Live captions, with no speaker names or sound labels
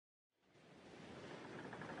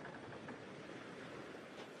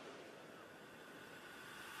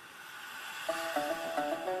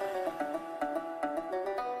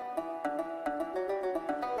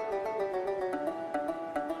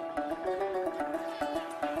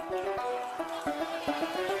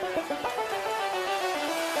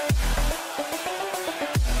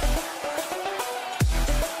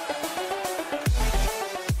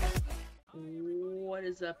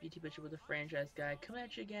up? YouTube Pitcher with a franchise guy coming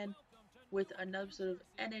at you again with another episode of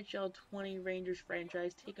NHL 20 Rangers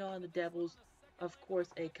franchise taking on the Devils. Of course,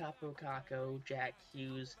 a Kaapo Kakko, Jack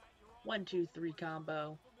Hughes, 1-2-3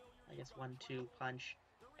 combo. I guess 1-2 punch.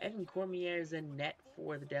 Evan Cormier is in net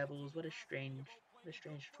for the Devils. What a strange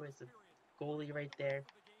choice of goalie right there.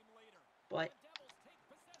 But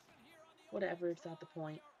whatever, it's not the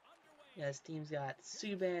point. Yeah, this team's got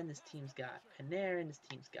Subban, this team's got Panarin, this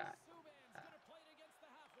team's got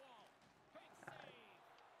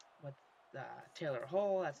Taylor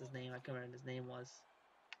Hall, that's his name, I can't remember what his name was.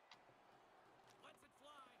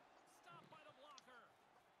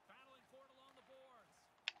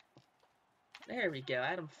 There we go,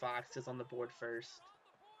 Adam Fox is on the board first.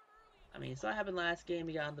 I mean, so what happened last game,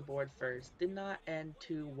 we got on the board first. Did not end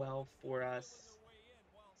too well for us.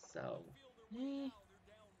 So,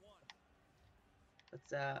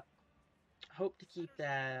 let's hope to keep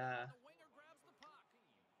that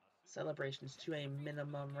celebrations to a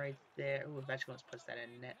minimum right there. Ooh, Ovechkin puts that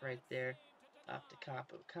in net right there. Up to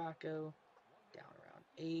Kaapo Kakko. Down around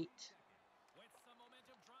 8.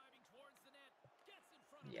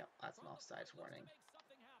 Yep, that's an offsides warning.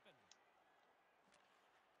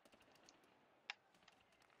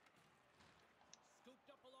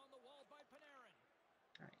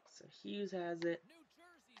 Alright, so Hughes has it.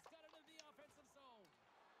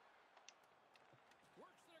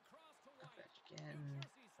 Ovechkin.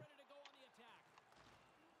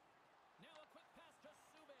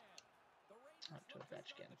 Up to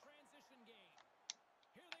Ovechkin.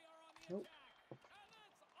 Nope.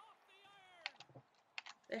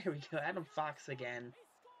 There we go, Adam Fox again.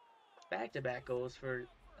 Back-to-back goals for,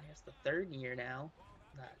 I guess, the third year now.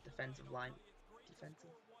 Defensive I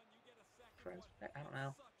don't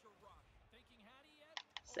know.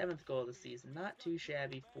 7th goal of the season. Not too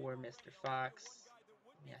shabby for Mr. Fox.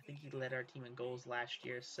 Yeah, I think he led our team in goals last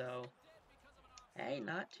year, so hey,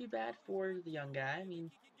 not too bad for the young guy. I mean,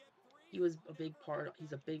 he's a big part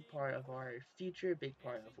of our future, a big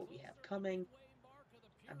part of what we have coming.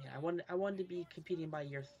 I mean, I wanted to be competing by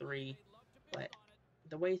year 3, but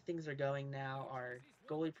the way things are going now, our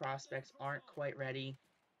goalie prospects aren't quite ready.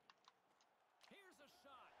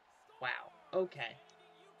 Wow, okay.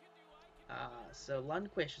 So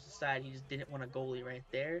Lundqvist decided he just didn't want a goalie right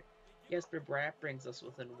there. Jesper Bratt brings us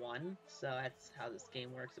within 1, so that's how this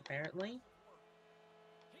game works apparently.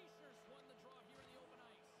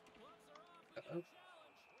 Uh-oh.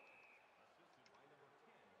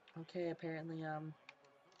 Okay, apparently we have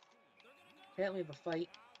a fight.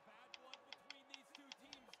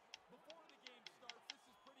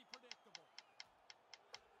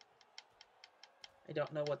 I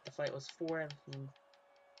don't know what the fight was for.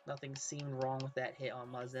 Nothing seemed wrong with that hit on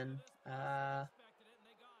Muzzin.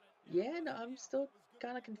 Yeah, no, I'm still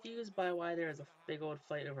kind of confused by why there was a big old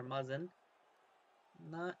fight over Muzzin.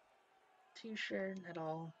 Not too sure at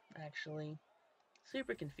all, actually.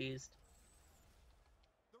 Super confused.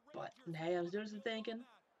 But, hey, I was doing some thinking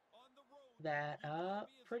that,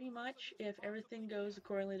 pretty much, if everything goes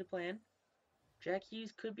accordingly to plan, Jack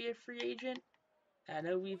Hughes could be a free agent. I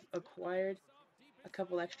know we've acquired a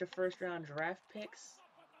couple extra first-round draft picks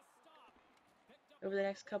over the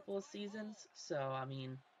next couple of seasons, so, I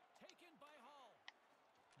mean,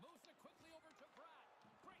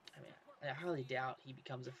 I highly doubt he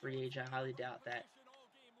becomes a free agent. I highly doubt that,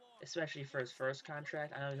 especially for his first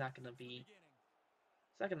contract. I know he's not going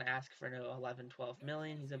to ask for no 11, 12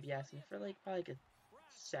 million. He's going to be asking for probably a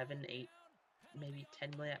 7, 8, maybe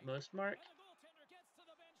 10 million at most mark.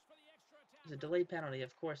 There's a delayed penalty.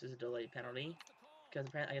 Of course there's a delayed penalty, because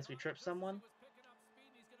apparently I guess we tripped someone.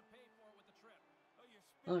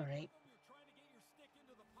 Alright.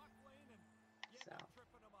 So.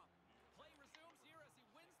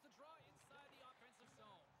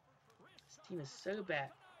 This team is so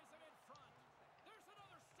bad.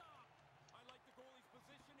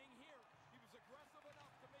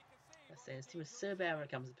 This team is so bad when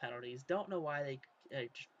it comes to penalties. Don't know why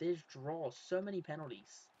they just draw so many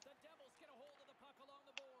penalties.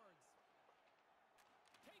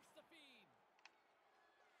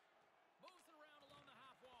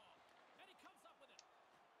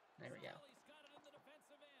 There we go.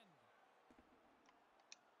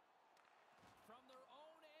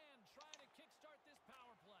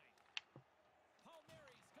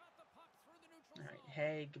 Alright,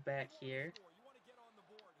 Haig back here.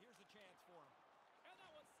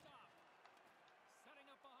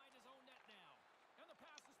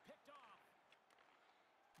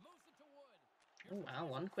 Oh wow,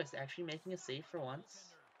 Lundqvist actually making a save for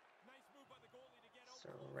once.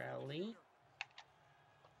 Sorelli.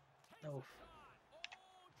 Oh.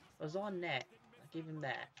 It was on net. give him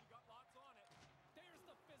that.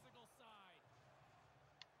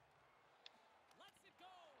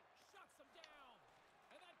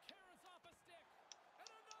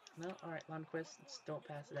 No, alright, Lundqvist, just don't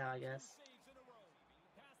pass it out, I guess.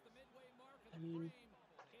 I mean,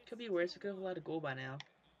 could be worse. We could have allowed a goal by now.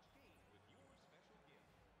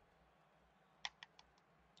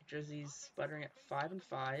 Jersey's sputtering at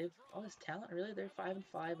 5-5. All this talent, really? They're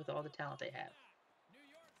 5-5 with all the talent they have.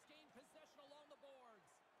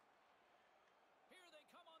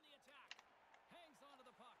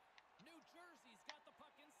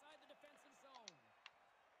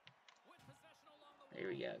 There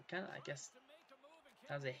we go. Kind of, I guess,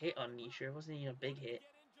 that was a hit on Nisha. It wasn't even a big hit.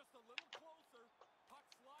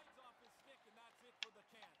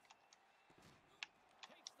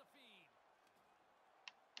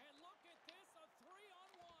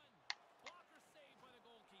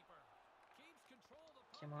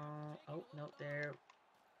 Come on. Oh, no, there.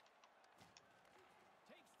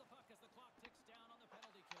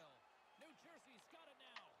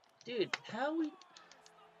 Dude, how we...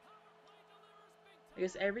 I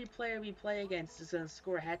guess every player we play against is going to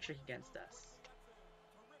score a hat trick against us.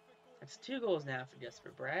 That's 2 goals now for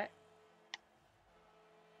Jesper Bratt.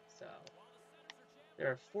 So, there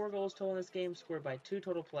are 4 goals total in this game, scored by 2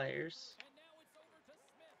 total players.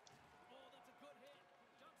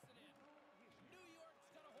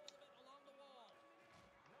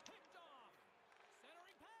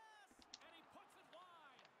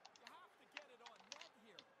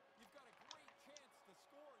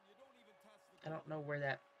 I don't know where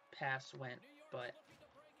that pass went, but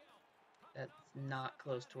that's not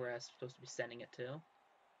close to where I was supposed to be sending it to.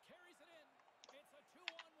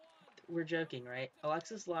 We're joking, right?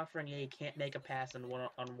 Alexis Lafreniere can't make a pass on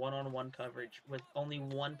one-on-one coverage with only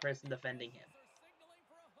one person defending him.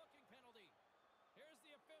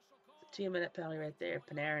 2-minute penalty right there.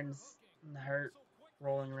 Panarin's hurt,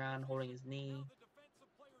 rolling around, holding his knee.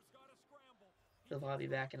 He'll be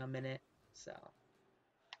back in a minute, so...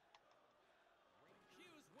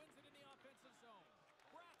 Hughes wins it in the offensive zone.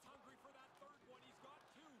 Bratt's hungry for that third one. He's got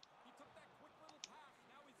 2. He took that quick little pass.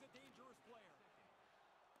 Now he's a dangerous player.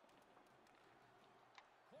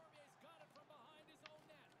 Cormier's got it from behind his own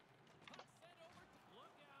net. Puck sent over to...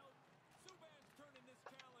 Look out. Subban's turning this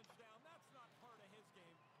challenge down. That's not part of his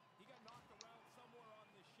game. He got knocked around somewhere on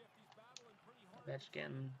this shift. He's battling pretty hard.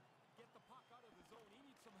 Ovechkin. Get the puck out of the zone. He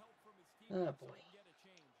needs some help from his team. Oh, boy.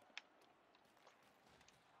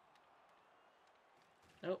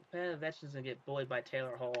 Nope, Ovechkin's gonna get bullied by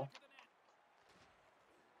Taylor Hall.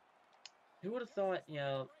 Who would have thought, you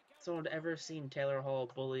know, someone would ever seen Taylor Hall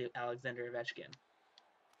bully Alexander Ovechkin?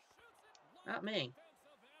 Not me.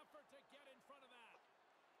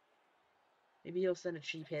 Maybe he'll send a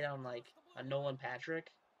cheap hit on, like, a Nolan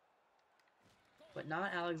Patrick. But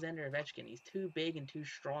not Alexander Ovechkin. He's too big and too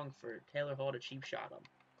strong for Taylor Hall to cheap shot him.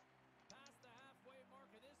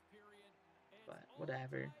 But,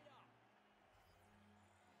 whatever.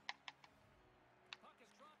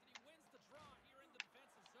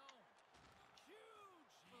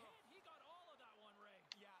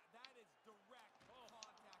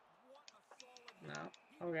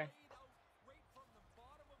 No. Okay.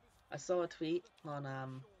 I saw a tweet on,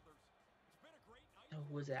 oh,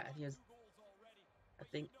 who was that? I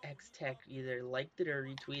think X Tech either liked it or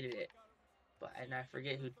retweeted it. And I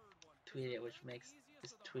forget who tweeted it, which makes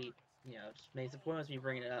this tweet, you know, just makes the point of me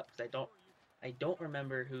bringing it up, because I don't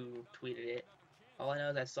remember who tweeted it. All I know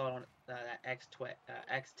is I saw it on that X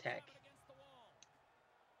Tech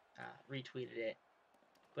retweeted it.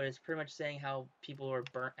 But it's pretty much saying how people are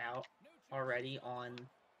burnt out already on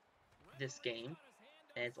this game,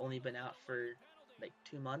 and it's only been out for like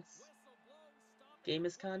 2 months. Game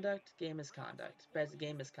misconduct, game misconduct. Best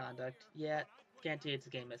game misconduct. Yeah, guarantee it's a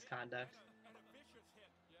game misconduct.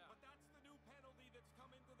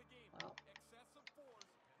 Wow.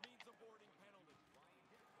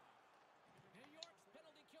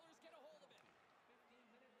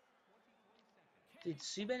 Dude,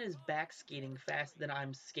 Subban is back skating faster than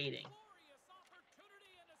I'm skating.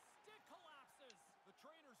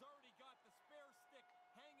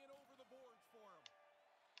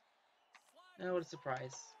 Oh, what a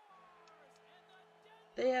surprise.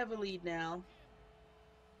 They have a lead now.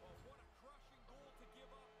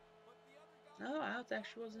 No, it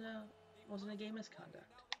actually wasn't a game misconduct.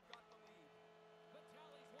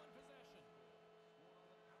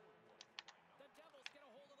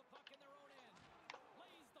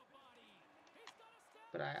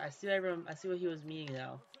 But I see what he was meaning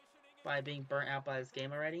though, by being burnt out by this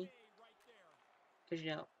game already. Because,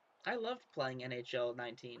 you know, I loved playing NHL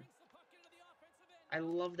 19. I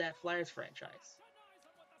love that Flyers franchise.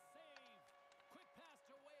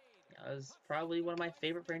 That was probably one of my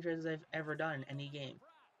favorite franchises I've ever done in any game.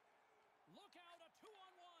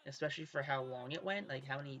 Especially for how long it went. Like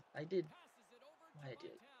how many I did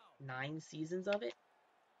 9 seasons of it.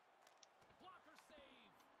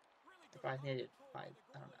 If I did it by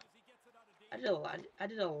I don't know. I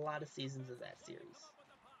did a lot of seasons of that series.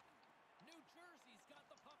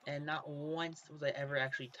 And not once was I ever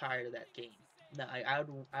actually tired of that game. No,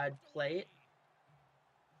 I'd play it.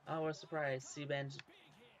 Oh, what a surprise. Subban's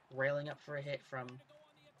railing up for a hit from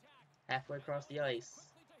halfway across the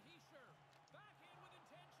ice.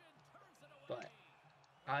 But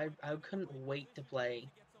I couldn't wait to play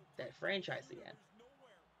that franchise again.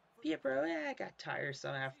 Yeah, bro, I got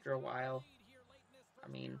tiresome after a while. I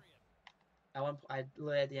mean, at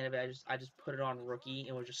the end of it, I just put it on rookie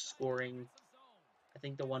and was just scoring. I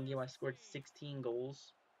think the one game I scored 16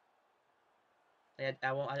 goals. It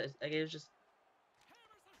was just,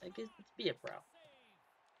 I guess it's be it, bro.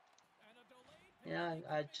 Yeah,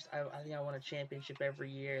 I think I won a championship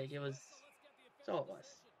every year. Like, it's all it was.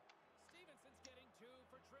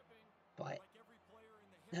 But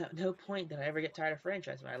no point that I ever get tired of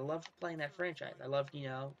franchise. I loved playing that franchise. I loved,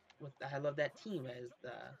 I love that team as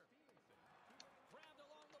the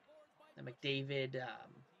McDavid.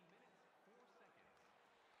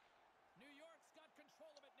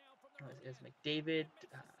 It was McDavid,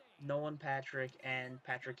 Nolan Patrick, and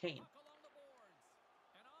Patrick Kane.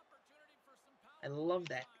 I love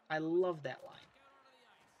that. I love that line.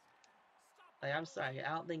 Like, I'm sorry, I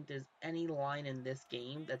don't think there's any line in this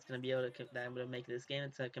game that's gonna be able to that I'm gonna make this game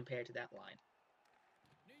that's gonna compare to that line.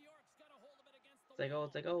 It's like,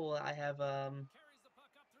 oh, well, I have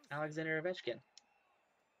Alexander Ovechkin.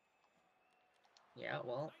 Yeah,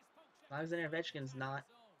 well, Alexander Ovechkin's not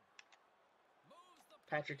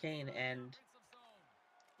Patrick Kane and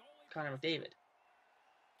Connor McDavid.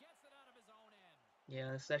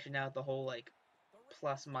 Yeah, especially now with the whole like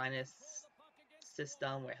plus minus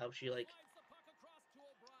system where it helps you like.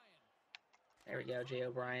 There we go, Jay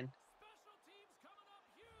O'Brien.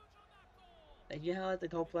 Like, you know how the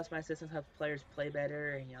whole plus minus systems help players play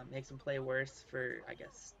better and makes them play worse for I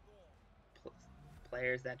guess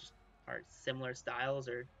players that just are similar styles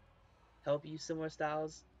or help you similar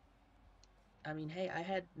styles. I mean, hey, I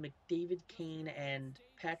had McDavid, Kane, and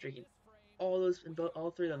Patrick, and all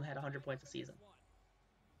three of them had 100 points a season.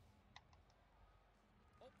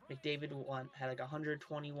 McDavid had like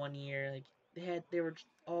 121 year. Like they were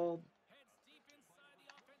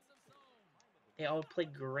they all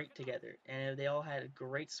played great together, and they all had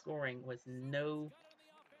great scoring with no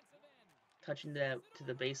touching to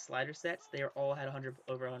the base slider sets. They all had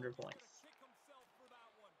over 100 points.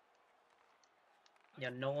 Yeah,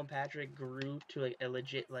 Nolan Patrick grew to like a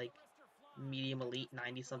legit like medium elite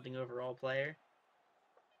 90 something overall player.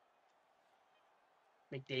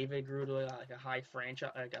 McDavid grew to like a high franchise,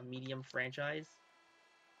 like a medium franchise.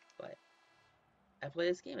 But I play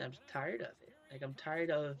this game and I'm just tired of it. Like, I'm tired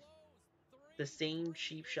of the same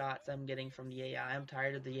cheap shots I'm getting from the AI. I'm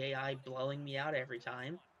tired of the AI blowing me out every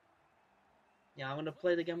time. Yeah, I'm gonna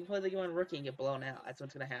play the game on rookie and get blown out. That's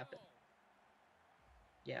what's gonna happen.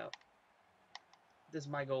 Yeah. Does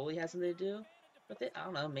my goalie have something to do with it? I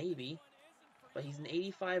don't know, maybe. But he's an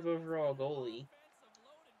 85 overall goalie,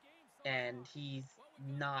 and he's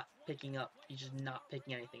not picking up. He's just not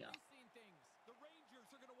picking anything up.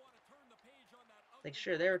 Like,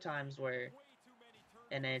 sure, there are times where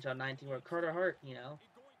in NHL 19 where Carter Hart,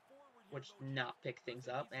 would not pick things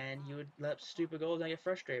up, and he would let up stupid goals and I get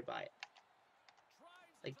frustrated by it.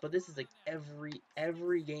 Like, but this is like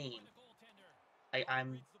every game.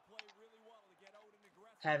 I'm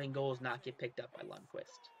having goals not get picked up by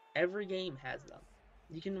Lundqvist. Every game has them.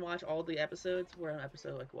 You can watch all the episodes. We're on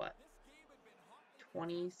episode like what,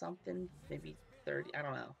 20 something, maybe 30. I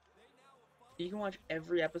don't know. You can watch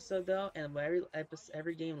every episode though, and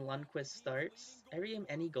every game Lundqvist starts, every game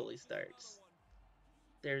any goalie starts,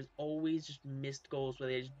 there's always just missed goals where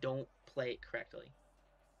they just don't play it correctly.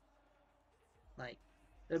 Like,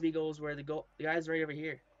 there'll be goals where the guy's right over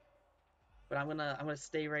here, but I'm gonna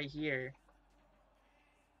stay right here,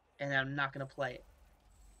 and I'm not gonna play it.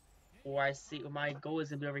 Or I see my goal is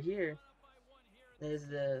gonna be over here. There's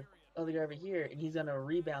the other guy over here, and he's gonna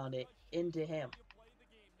rebound it into him.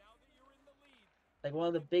 Like, one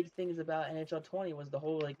of the big things about NHL 20 was the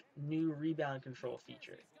whole like new rebound control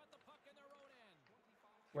feature.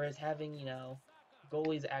 Whereas having,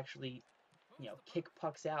 goalies actually, kick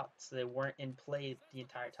pucks out so they weren't in play the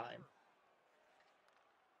entire time.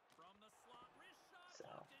 So,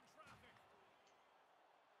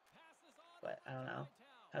 but I don't know.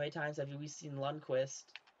 How many times have we seen Lundqvist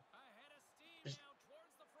just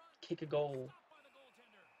kick a goal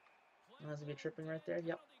Unless it be tripping right there.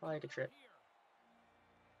 Yep, probably like a trip.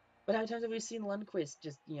 But how many times have we seen Lundqvist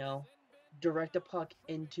just, you know, direct a puck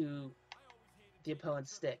into the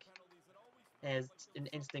opponent's stick as an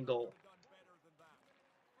instant goal?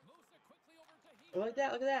 Look at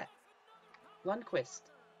that, look at that. Lundqvist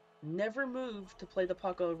never moved to play the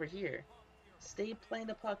puck over here. Stayed playing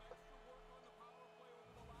the puck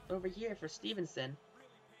over here for Stevenson,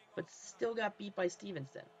 but still got beat by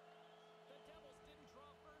Stevenson.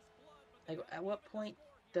 Like, at what point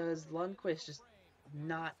does Lundqvist just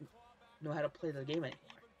not know how to play the game anymore?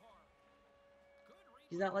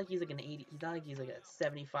 He's not like he's like an 80. He's not like he's like a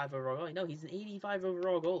 75 overall goalie. No, he's an 85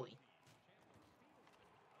 overall goalie.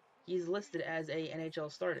 He's listed as a NHL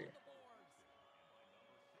starter.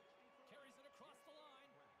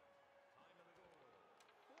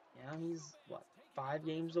 Yeah, he's what, 5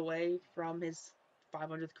 games away from his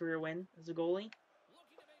 500th career win as a goalie.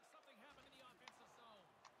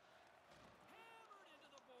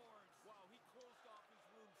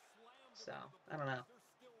 So I don't know.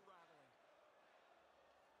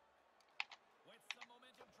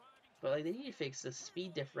 But like they need to fix the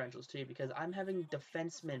speed differentials too, because I'm having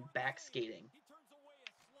defensemen back skating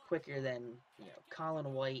quicker than, you know,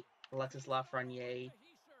 Colin White, Alexis Lafreniere,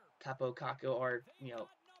 Kaapo Kakko are, you know,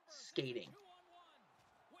 skating.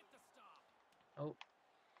 Oh.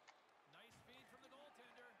 Nice feed from the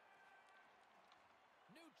goaltender.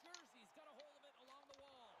 New Jersey's got a hold of it along the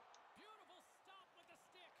wall. Beautiful stop with the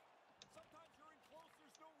stick. Sometimes you're in close,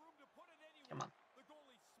 there's no room to put it anywhere. Come on. The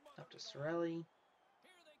goalie smothered Up to the Sorelli.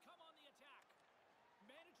 Here they come on the attack.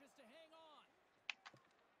 Manages to hang on.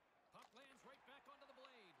 Puck lands right back onto the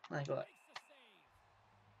blade. Like, look. Makes the save.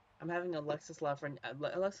 I'm having Alexis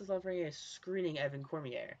Lafreniere is screening Evan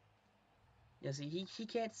Cormier. You know, see, he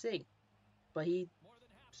can't see, but he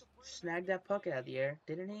snagged that puck out of the air,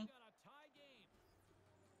 didn't he? And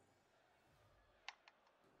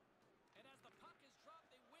as the puck is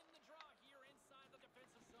dropped, they win the draw here inside the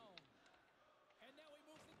defensive zone. And now he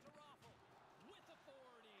moves it to Raffle with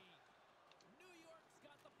authority. New York's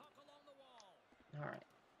got the puck along the wall. All right.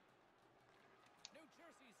 New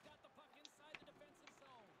Jersey's got the puck inside the defensive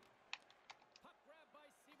zone. Puck grabbed by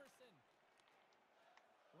Severson.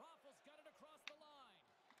 Raffle's got it across the line.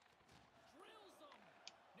 Drills them.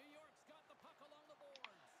 New York's got the puck along the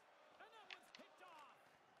boards. And that one's picked off.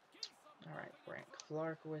 All right, Brant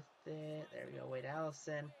Clark with it. There we go. Wade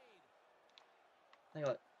Allison.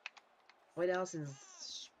 Look, Wade Allison's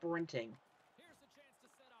sprinting.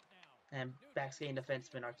 And backskating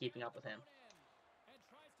defensemen are keeping up with him. And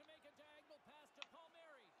tries to make a diagonal pass to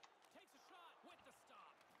Palmieri. Takes a shot with the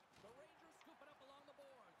stop. The Rangers scoop it up along the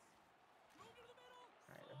boards. Move to the middle.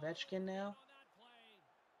 All right, Ovechkin now.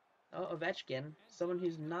 Oh, Ovechkin. Someone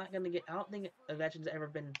who's not going to get... I don't think Ovechkin's ever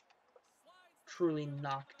been truly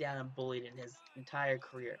knocked down and bullied in his entire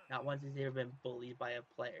career. Not once has he ever been bullied by a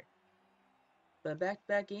player. But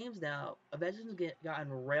back-to-back games now, Ovechkin's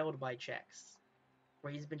gotten railed by Czechs,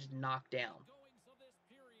 where he's been just knocked down.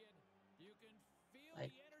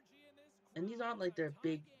 Like, and these aren't like they're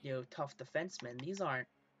big, you know, tough defensemen. These aren't,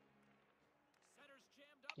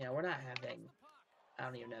 you know, we're not having, I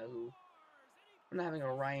don't even know who. We're not having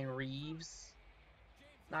a Ryan Reeves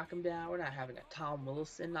knock him down. We're not having a Tom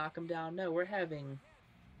Wilson knock him down. No, we're having,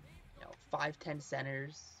 you know, 5'10"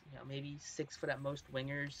 centers, you know, maybe 6 foot at most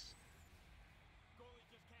wingers.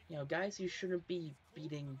 You know, guys who shouldn't be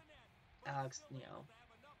beating Alex, you know,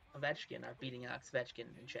 Ovechkin are beating Alex Ovechkin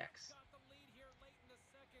in Czechs.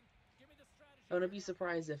 I wouldn't be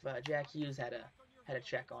surprised if Jack Hughes had a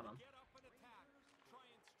check on him.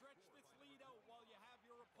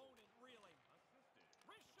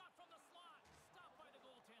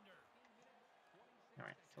 All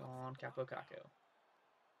right, come on, Kaapo Kakko.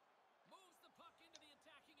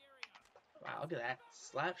 Wow, look at that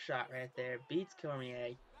slap shot right there. Beats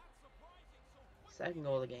Cormier. Second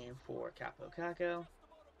goal of the game for Kaapo Kakko.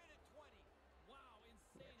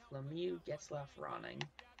 Lemieux gets left running.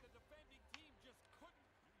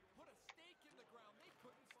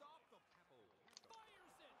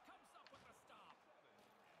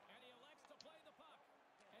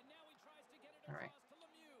 All right.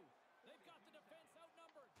 They've got the defense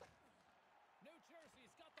outnumbered. New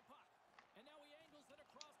Jersey's got the puck. And now he angles it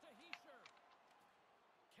across to Hughes.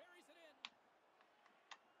 Carries it in.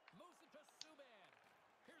 Moves it to Subban.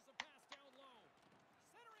 Here's a pass down low.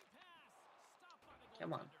 Centering pass. Stopped by the goaltender.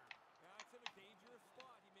 Come on. That's in a dangerous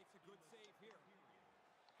spot. He makes a good save here.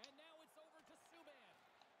 And now it's over to Subban.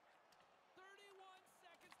 31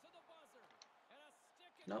 seconds to the buzzer. And a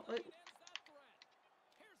stick in the lane ends that threat.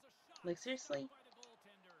 Here's a shot. Like, seriously?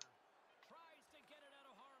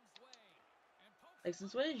 Like,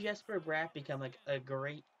 since when did Jesper Bratt become, like, a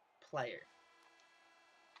great player?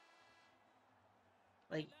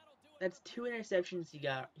 Like, that's 2 interceptions he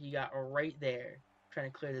got right there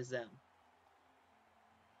trying to clear the zone.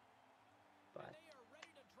 But And they are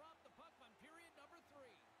ready to drop the puck on period number 3.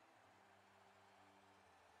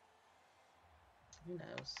 who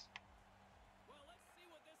knows? Well, let's see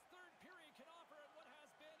what this third period can offer and what has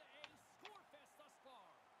been a score fest thus far.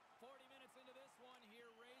 40 minutes into this one here,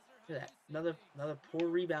 Razor. How Look do at you that. see things? Another New poor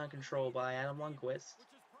York's rebound got the control lead in by this Adam game, Lundqvist.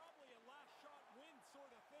 which is probably a last shot win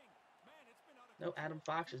sort of thing. Man, it's been out of No, control Adam for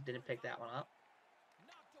Fox 2 just didn't pick periods that one already. up.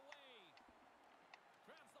 Knocked away.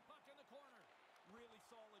 Grabs the puck in the corner. Really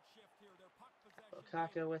solid shift here. Their puck possession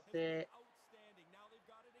Kakko with has been it. outstanding. Now they've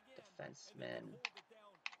got it again. And they can Defenseman. hold it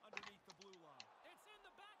down underneath the blue line. It's in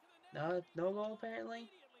the back of the net. No, Being no called goal off apparently.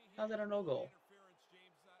 immediately How's here. that a no Goalie goal? interference,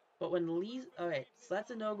 James. But when Lee's okay, so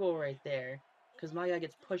that's a no goal right there because my guy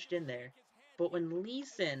gets pushed in there. But when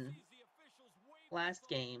Leeson last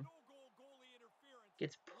game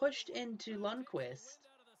gets pushed into Lundqvist,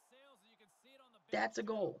 that's a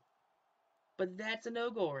goal. But that's a no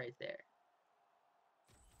goal right there.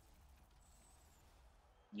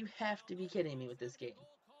 You have to be kidding me with this game.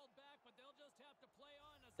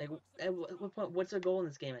 Like, at what point? What's a goal in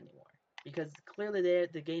this game anymore? Because clearly,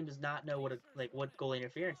 the game does not know what goal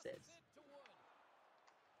interference is.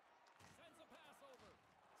 Sends a pass over.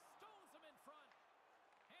 Stones him in front.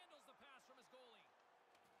 Handles the pass from his goalie.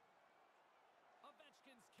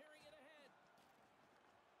 Ovechkin's carrying it ahead.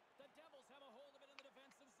 The Devils have a hold of it in the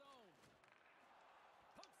defensive zone.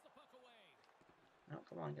 Pokes the puck away. Oh,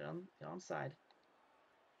 come on, get on side.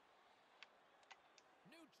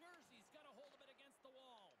 New Jersey's got a hold of it against the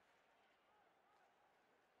wall.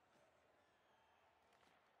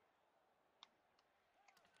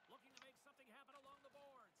 Looking to make something happen along the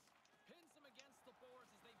boards. Pins him against the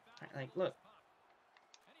boards as they battle Like, for look. this puck.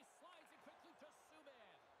 And he slides it quickly to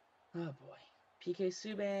Subban. Oh boy. PK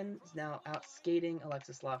Subban is now out skating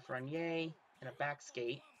Alexis Lafreniere in a back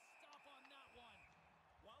skate.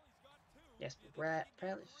 Jesper Bratt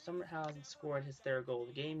apparently somehow hasn't scored his third goal of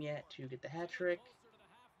the game yet to get the hat trick.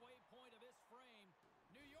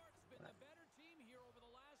 But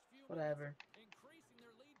whatever. Increasing their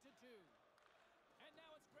lead to 2. And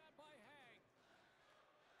now it's grabbed by Hag.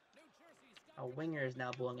 New Jersey's got A winger is now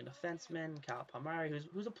blowing a defenseman, Kyle Palmieri,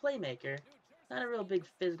 who's a playmaker. Not a real big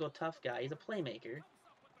physical tough guy. He's a playmaker.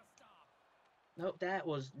 Nope, that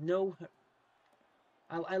was no.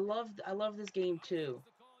 I love this game too,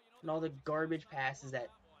 and all the garbage passes that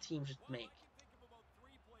teams just make.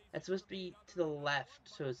 That's supposed to be to the left,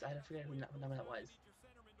 so I forget who number that was.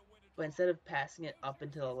 But instead of passing it up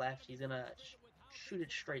and to the left, he's gonna shoot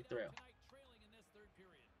it straight through.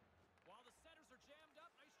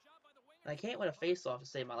 And I can't win a face-off to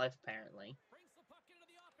save my life, apparently.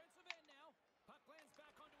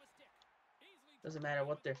 Doesn't matter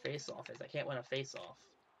what their face-off is. I can't win a face-off.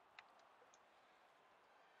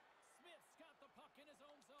 Smith's got the puck in his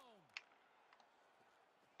own zone.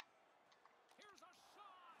 Here's a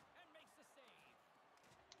shot and makes the save.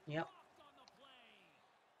 Yep. Blocked on the play.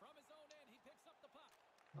 From his own end, he picks up the puck.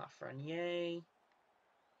 Lafreniere.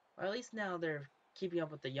 Or at least now they're keeping up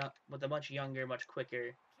with the much younger, much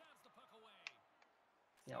quicker,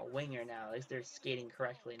 winger now. At least they're skating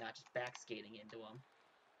correctly, not just back skating into him.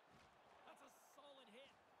 That's a solid hit.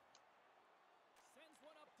 Sends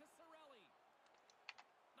one up to Cirelli.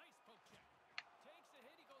 Nice poke check. Takes a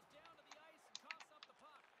hit. He goes down to the ice and coughs up the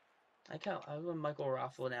puck. I love Michael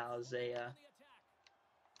Raffle now as a.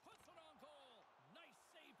 Puts it on goal. Nice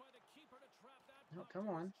save by the keeper to trap that. No, come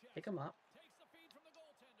on, pick him up. Takes the feed from the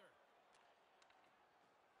goaltender.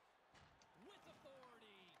 With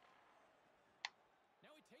authority.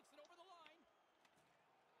 Now he takes it over the line.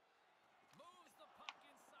 Moves the puck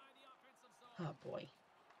inside the offensive zone. Oh boy.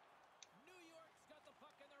 New York's got the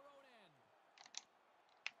puck in their own end.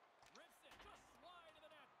 Rips it just wide of the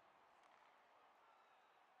net.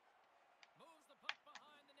 Moves the puck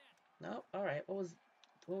behind the net. No, all right. What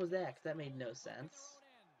was that? 'Cause that made no sense.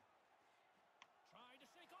 Trying to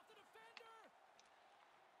shake off the defender.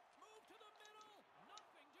 Move to the middle.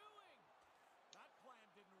 Nothing doing. That plan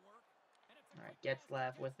didn't work. All right,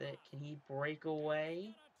 Getzlaf with it. Can he break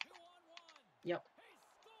away? Yep.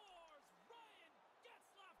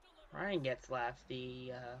 Ryan Getzlaf,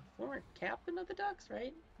 the former captain of the Ducks,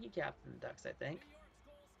 right? He captained the Ducks, I think.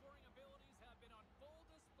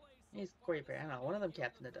 He's Corey Perry. I don't know. One of them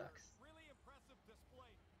captained the Ducks.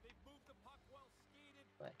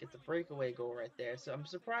 But gets a breakaway goal right there. So I'm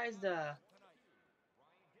surprised. Oh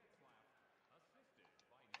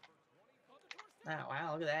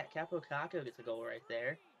wow! Look at that. Kaapo Kakko gets a goal right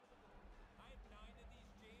there.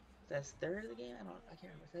 That's third of the game? I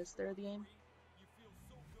can't remember. That's third of the game?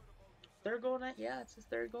 Third goal night? Yeah, it's his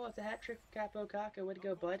third goal. It's a hat trick for Kaapo Kakko. Way to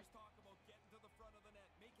go, bud.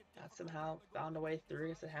 Somehow found a way through. I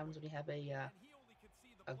guess it happens when you have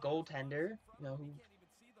a goaltender, who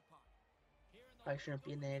probably shouldn't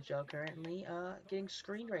be in the NHL currently, getting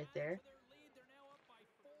screened right there.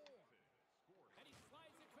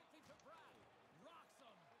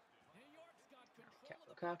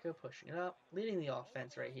 Kaapo Kakko pushing it up, leading the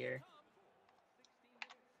offense right here.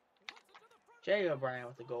 Jay O'Brien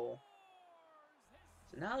with the goal.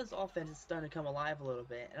 So now this offense is starting to come alive a little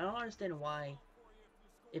bit, and I don't understand why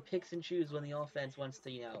it picks and chooses when the offense wants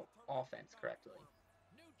to, offense correctly.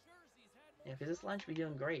 Because this line should be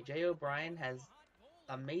doing great. Jay O'Brien has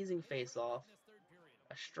amazing face-off,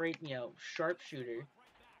 a straight, sharpshooter.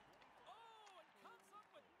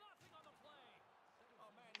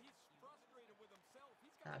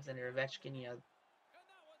 Alexander Ovechkin,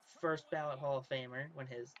 first ballot Hall of Famer when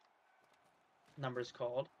his number's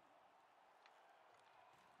called.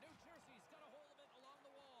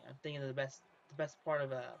 I'm thinking of the best part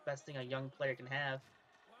of best thing a young player can have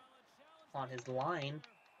on his line,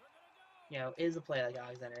 is a player like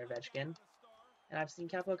Alexander Ovechkin. And I've seen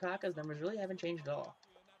Kaapo Kakko's numbers really haven't changed at all.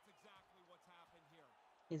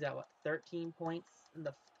 He's at 13 points in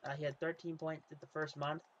the he had 13 points in the first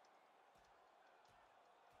month.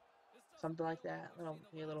 Something like that.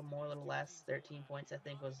 Maybe a little more, a little less. 13 points I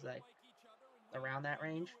think was like around that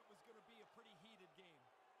range.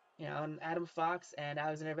 And Adam Fox and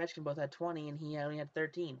Alexander Ovechkin both had 20 and he only had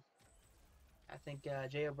 13. I think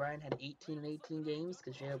Jay O'Brien had 18 in 18 games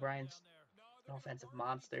because Jay O'Brien's an offensive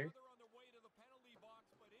monster.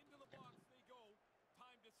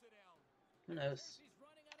 Who knows?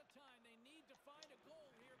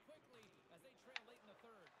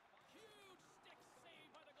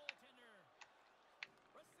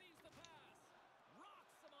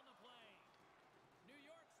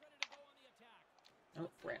 Oh,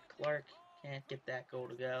 Brant Clark can't get that goal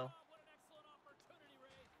to go.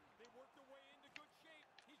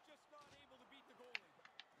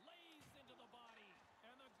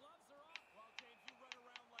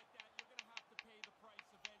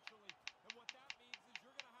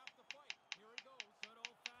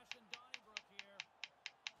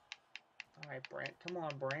 All right, Brant. Come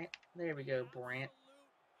on, Brant. There we go, Brant.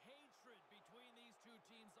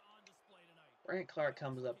 Brant Clark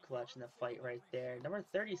comes up clutch in the fight right there. Number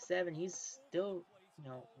 37, he's still,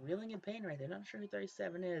 reeling in pain right there. Not sure who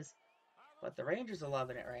 37 is, but the Rangers are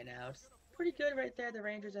loving it right now. It's pretty good right there. The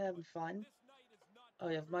Rangers are having fun. Oh,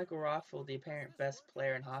 you have Michael Rockfield, the apparent best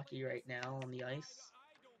player in hockey right now on the ice.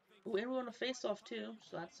 Ooh, and we want to face off too,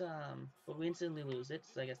 so that's but we instantly lose it.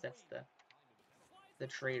 So I guess that's the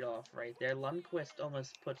trade-off right there. Lundqvist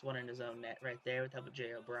almost puts one in his own net right there with help of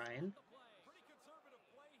Jay O'Brien.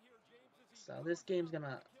 So this game's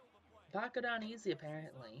gonna not go down easy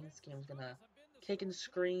apparently. This game's gonna kick and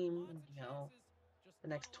scream, the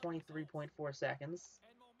next 23.4 seconds.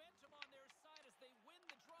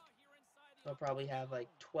 They'll probably have like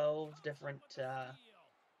 12 different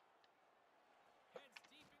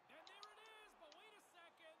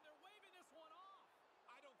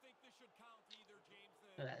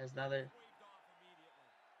there's another.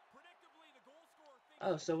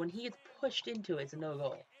 Oh, so when he gets pushed into it, it's a no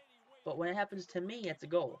goal. But when it happens to me, it's a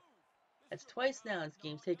goal. That's twice now this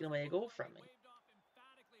game's taken away a goal from me.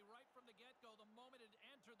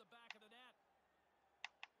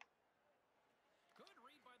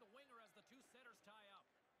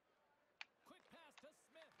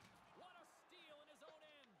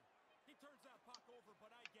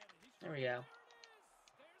 There we go.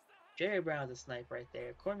 Jerry Brown's a snipe right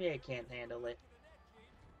there. Cormier can't handle it.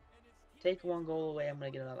 Take one goal away, I'm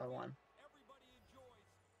going to get another one.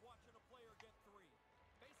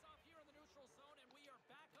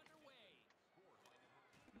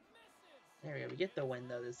 There we go. We get the win,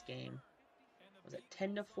 though, this game. Was it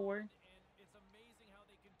 10-4?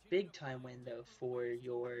 Big time win, though, for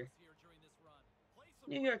your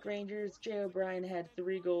New York Rangers. Jay O'Brien had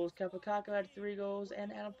 3 goals, Kaapo Kakko had 3 goals,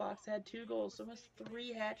 and Adam Fox had 2 goals. So almost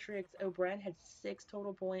 3 hat tricks. O'Brien had 6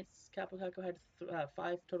 total points. Kaapo Kakko had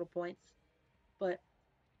 5 total points. But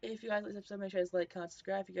if you guys like this episode, make sure you guys like, comment,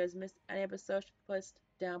 subscribe. If you guys missed any episode, post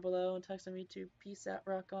down below and text on YouTube. Peace out,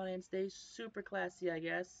 rock on, and stay super classy, I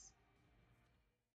guess.